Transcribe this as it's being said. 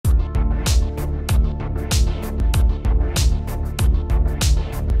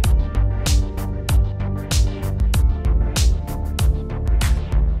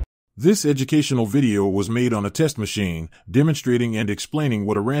This educational video was made on a test machine, demonstrating and explaining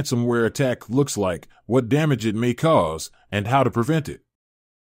what a ransomware attack looks like, what damage it may cause, and how to prevent it.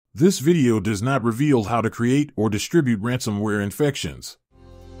 This video does not reveal how to create or distribute ransomware infections.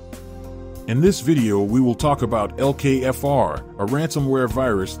 In this video, we will talk about Lkfr, a ransomware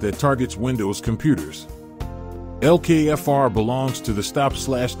virus that targets Windows computers. Lkfr belongs to the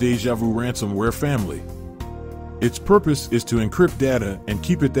Stop/Deja-vu ransomware family. Its purpose is to encrypt data and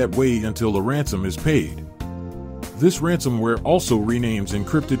keep it that way until a ransom is paid. This ransomware also renames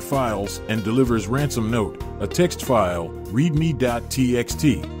encrypted files and delivers ransom note, a text file,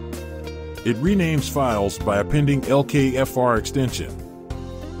 readme.txt. It renames files by appending Lkfr extension.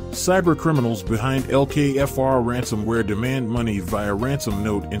 Cybercriminals behind Lkfr ransomware demand money via ransom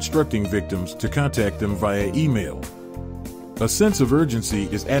note, instructing victims to contact them via email. A sense of urgency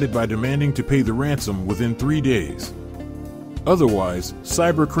is added by demanding to pay the ransom within 3 days. Otherwise,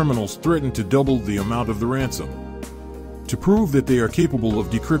 cybercriminals threaten to double the amount of the ransom. To prove that they are capable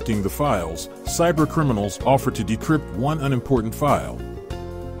of decrypting the files, cybercriminals offer to decrypt one unimportant file.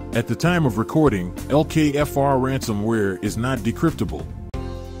 At the time of recording, Lkfr ransomware is not decryptable.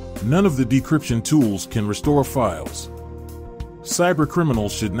 None of the decryption tools can restore files. Cybercriminals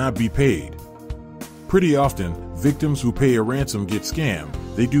should not be paid. Pretty often, victims who pay a ransom get scammed.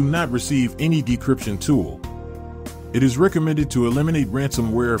 They do not receive any decryption tool. It is recommended to eliminate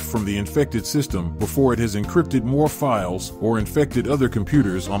ransomware from the infected system before it has encrypted more files or infected other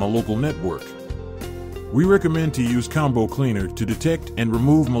computers on a local network. We recommend to use Combo Cleaner to detect and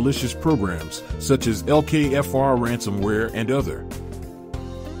remove malicious programs such as Lkfr ransomware and other.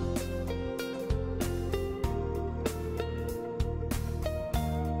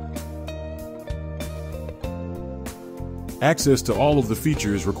 Access to all of the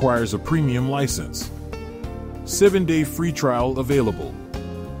features requires a premium license. 7-day free trial available.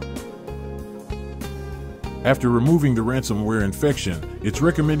 After removing the ransomware infection, it's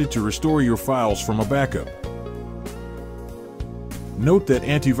recommended to restore your files from a backup. Note that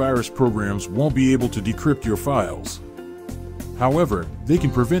antivirus programs won't be able to decrypt your files. However, they can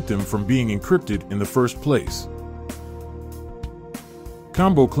prevent them from being encrypted in the first place.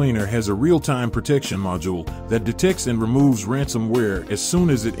 Combo Cleaner has a real-time protection module that detects and removes ransomware as soon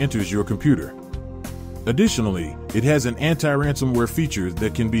as it enters your computer. Additionally, it has an anti-ransomware feature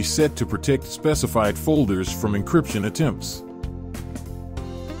that can be set to protect specified folders from encryption attempts.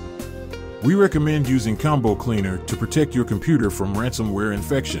 We recommend using Combo Cleaner to protect your computer from ransomware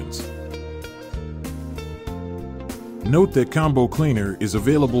infections. Note that Combo Cleaner is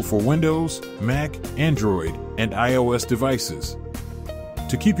available for Windows, Mac, Android, and iOS devices.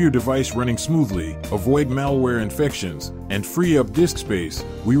 To keep your device running smoothly, avoid malware infections, and free up disk space,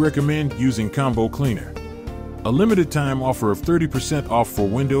 we recommend using Combo Cleaner. A limited time offer of 30% off for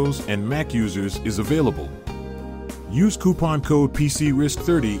Windows and Mac users is available. Use coupon code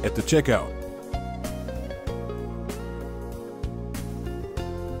PCRISK30 at the checkout.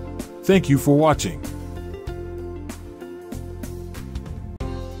 Thank you for watching.